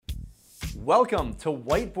Welcome to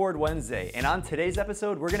Whiteboard Wednesday, and on today's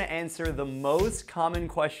episode, we're going to answer the most common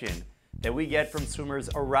question that we get from swimmers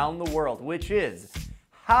around the world, which is,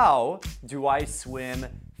 how do I swim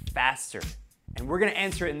faster? And we're going to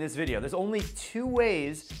answer it in this video. There's only two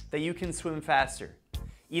ways that you can swim faster.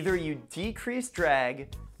 Either you decrease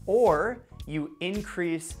drag or you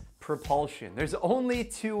increase propulsion. There's only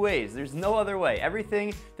two ways. There's no other way.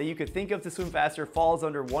 Everything that you could think of to swim faster falls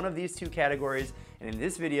under one of these two categories, and in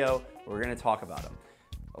this video, we're going to talk about them.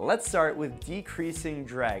 Let's start with decreasing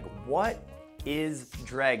drag. What is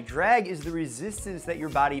drag? Drag is the resistance that your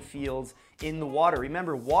body feels in the water.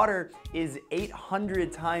 Remember, water is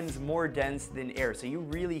 800 times more dense than air, so you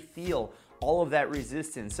really feel all of that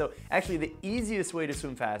resistance. So actually, the easiest way to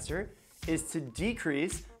swim faster is to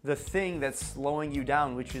decrease the thing that's slowing you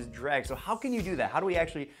down, which is drag. So how can you do that? How do we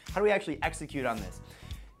actually execute on this?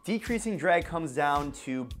 Decreasing drag comes down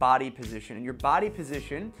to body position, and your body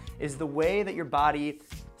position is the way that your body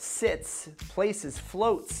sits, places,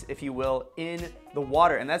 floats, if you will, in the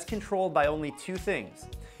water, and that's controlled by only two things.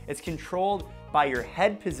 It's controlled by your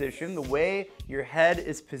head position, the way your head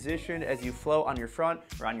is positioned as you float on your front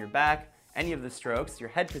or on your back, any of the strokes, your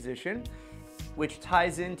head position, which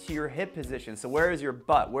ties into your hip position. So where is your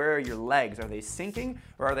butt? Where are your legs? Are they sinking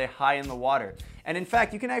or are they high in the water? And in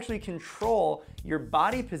fact, you can actually control your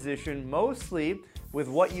body position mostly with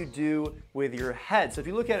what you do with your head. So if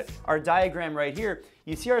you look at our diagram right here,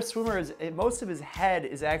 you see our swimmer, most of his head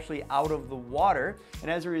is actually out of the water, and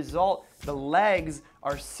as a result, the legs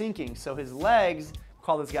are sinking. So his legs,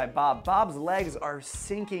 call this guy Bob, Bob's legs are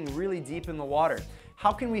sinking really deep in the water.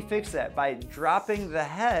 How can we fix that? By dropping the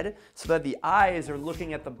head so that the eyes are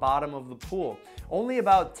looking at the bottom of the pool. Only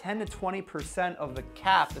about 10 to 20% of the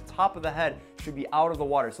cap, the top of the head, should be out of the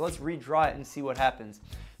water. So let's redraw it and see what happens.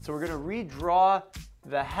 So we're gonna redraw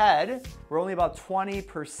the head, where only about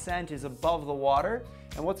 20% is above the water.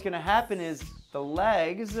 And what's gonna happen is the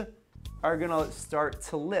legs are gonna start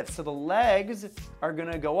to lift. So the legs are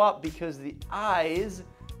gonna go up because the eyes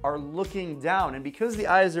are looking down, and because the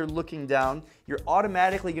eyes are looking down, you're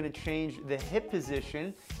automatically going to change the hip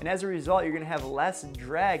position, and as a result, you're going to have less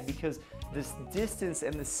drag because this distance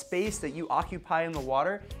and the space that you occupy in the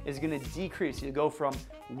water is going to decrease. You go from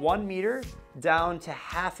 1 meter down to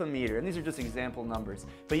half a meter, and these are just example numbers,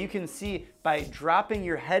 but you can see by dropping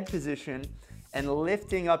your head position and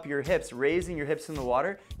lifting up your hips, raising your hips in the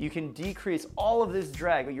water, you can decrease all of this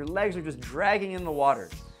drag, but your legs are just dragging in the water.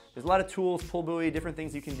 There's a lot of tools, pull buoy, different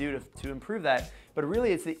things you can do to improve that, but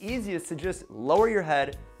really it's the easiest to just lower your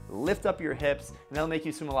head, lift up your hips, and that'll make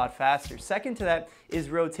you swim a lot faster. Second to that is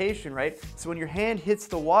rotation, right? So when your hand hits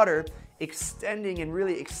the water, extending and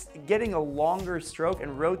really getting a longer stroke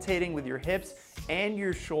and rotating with your hips and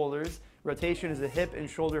your shoulders. Rotation is a hip and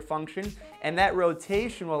shoulder function, and that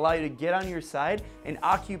rotation will allow you to get on your side and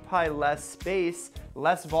occupy less space,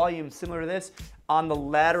 less volume, similar to this, on the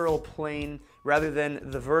lateral plane rather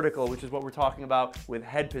than the vertical, which is what we're talking about with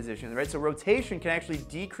head position, right? So rotation can actually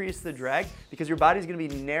decrease the drag because your body's gonna be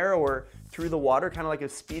narrower through the water, kind of like a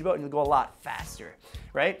speedboat, and you'll go a lot faster,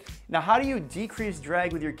 right? Now, how do you decrease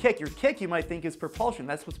drag with your kick? Your kick, you might think, is propulsion.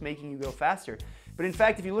 That's what's making you go faster. But in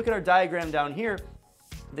fact, if you look at our diagram down here,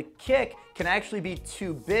 the kick can actually be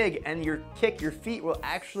too big, and your feet will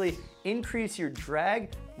actually increase your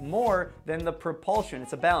drag more than the propulsion.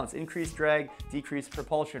 It's a balance, increase drag, decrease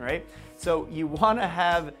propulsion, right? So you wanna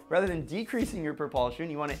have, rather than decreasing your propulsion,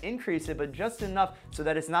 you wanna increase it, but just enough so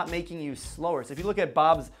that it's not making you slower. So if you look at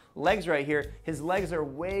Bob's legs right here, his legs are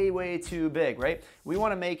way, way too big, right? We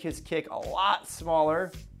wanna make his kick a lot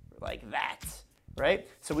smaller, like that, right?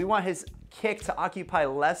 So we want his kick to occupy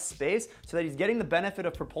less space so that he's getting the benefit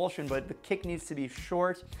of propulsion, but the kick needs to be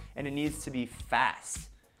short and it needs to be fast,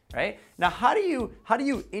 right? Now, how do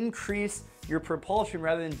you increase your propulsion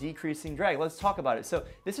rather than decreasing drag? Let's talk about it. So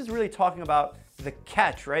this is really talking about the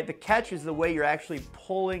catch, right? The catch is the way you're actually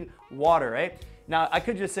pulling water, right? Now, I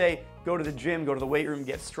could just say, go to the gym, go to the weight room,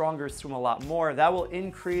 get stronger, swim a lot more. That will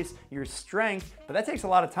increase your strength, but that takes a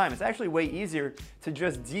lot of time. It's actually way easier to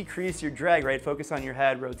just decrease your drag, right? Focus on your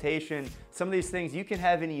head, rotation. Some of these things, you can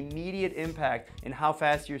have an immediate impact in how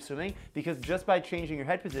fast you're swimming because just by changing your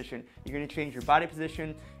head position, you're gonna change your body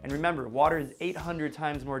position. And remember, water is 800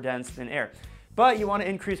 times more dense than air. But you want to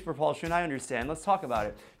increase propulsion, I understand. Let's talk about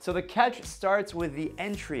it. So the catch starts with the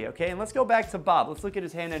entry, okay? And let's go back to Bob. Let's look at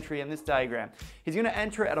his hand entry in this diagram. He's going to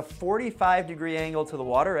enter at a 45-degree angle to the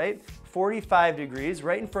water, right? 45 degrees,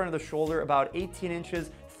 right in front of the shoulder, about 18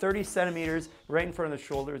 inches, 30 centimeters, right in front of the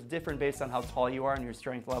shoulder. It's different based on how tall you are and your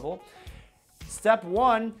strength level. Step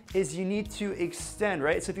one is you need to extend,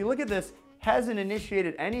 right? So if you look at this, hasn't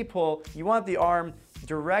initiated any pull, you want the arm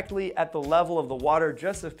directly at the level of the water,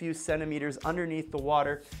 just a few centimeters underneath the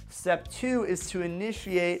water. Step 2 is to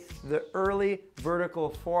initiate the early vertical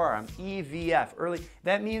forearm, EVF. Early,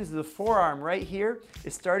 that means the forearm right here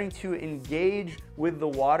is starting to engage with the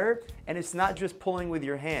water, and it's not just pulling with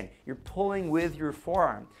your hand, you're pulling with your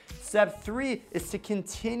forearm. Step 3 is to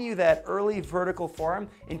continue that early vertical forearm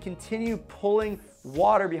and continue pulling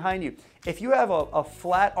water behind you. If you have a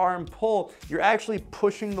flat arm pull, you're actually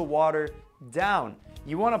pushing the water down.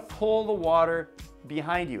 You want to pull the water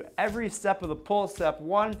behind you. Every step of the pull, step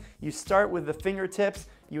 1, you start with the fingertips,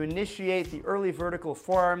 you initiate the early vertical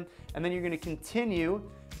forearm, and then you're going to continue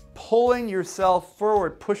pulling yourself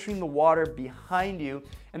forward, pushing the water behind you,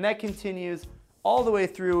 and that continues all the way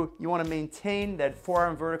through. You want to maintain that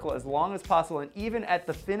forearm vertical as long as possible, and even at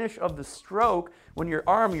the finish of the stroke, when your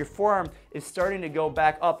forearm is starting to go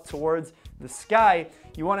back up towards the sky,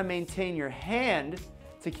 you want to maintain your hand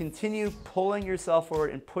to continue pulling yourself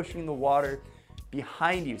forward and pushing the water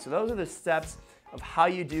behind you. So those are the steps of how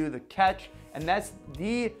you do the catch, and that's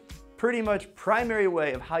the pretty much primary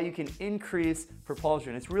way of how you can increase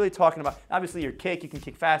propulsion. It's really talking about, obviously your kick, you can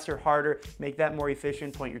kick faster, harder, make that more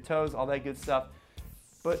efficient, point your toes, all that good stuff,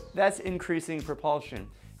 but that's increasing propulsion.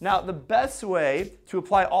 Now, the best way to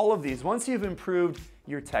apply all of these, once you've improved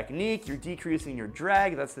your technique, you're decreasing your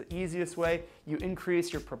drag, that's the easiest way, you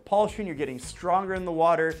increase your propulsion, you're getting stronger in the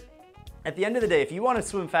water. At the end of the day, if you want to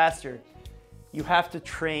swim faster, you have to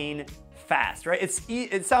train fast, right?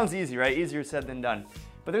 It sounds easy, right? Easier said than done.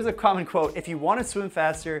 But there's a common quote, if you want to swim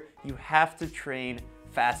faster, you have to train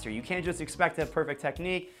faster. You can't just expect to have perfect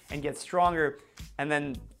technique and get stronger and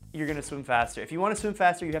then you're going to swim faster. If you want to swim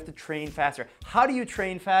faster, you have to train faster. How do you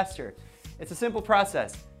train faster? It's a simple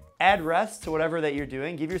process. Add rest to whatever that you're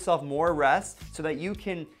doing. Give yourself more rest so that you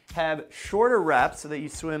can have shorter reps so that you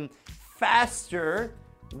swim faster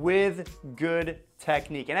with good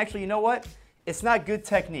technique. And actually, you know what? It's not good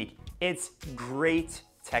technique. It's great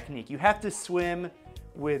technique. You have to swim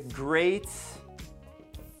with great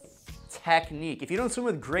technique. If you don't swim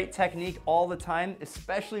with great technique all the time,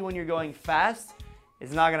 especially when you're going fast,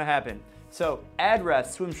 it's not gonna happen. So add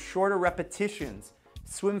rest, swim shorter repetitions,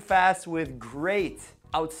 swim fast with great,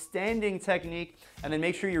 outstanding technique, and then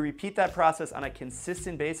make sure you repeat that process on a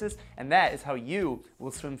consistent basis, and that is how you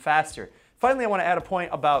will swim faster. Finally, I want to add a point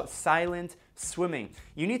about silent swimming.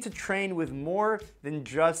 You need to train with more than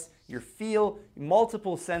just your feel,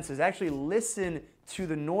 multiple senses. Actually listen to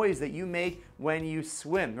the noise that you make when you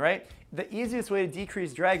swim, right? The easiest way to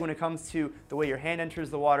decrease drag when it comes to the way your hand enters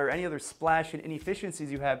the water, any other splash and inefficiencies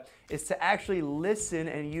you have, is to actually listen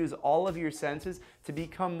and use all of your senses to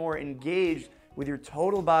become more engaged with your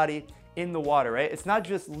total body in the water, right? It's not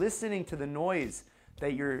just listening to the noise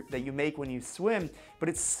that you make when you swim, but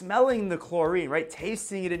it's smelling the chlorine, right?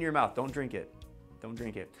 Tasting it in your mouth. Don't drink it. Don't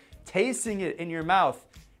drink it. Tasting it in your mouth,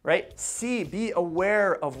 right? Be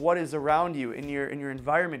aware of what is around you in your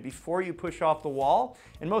environment before you push off the wall.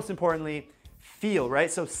 And most importantly, feel, right?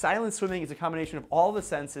 So silent swimming is a combination of all the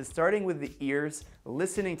senses, starting with the ears,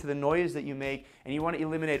 listening to the noise that you make, and you want to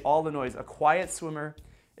eliminate all the noise. A quiet swimmer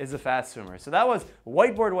is a fast swimmer. So that was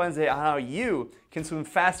Whiteboard Wednesday on how you can swim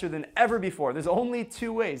faster than ever before. There's only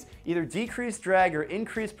two ways, either decrease drag or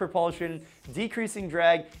increase propulsion. Decreasing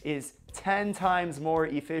drag is 10 times more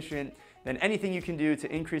efficient than anything you can do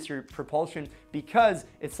to increase your propulsion because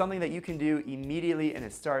it's something that you can do immediately and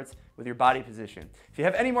it starts with your body position. If you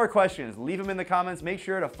have any more questions, leave them in the comments. Make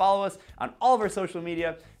sure to follow us on all of our social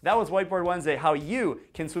media. That was Whiteboard Wednesday, how you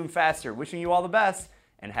can swim faster. Wishing you all the best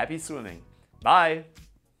and happy swimming. Bye.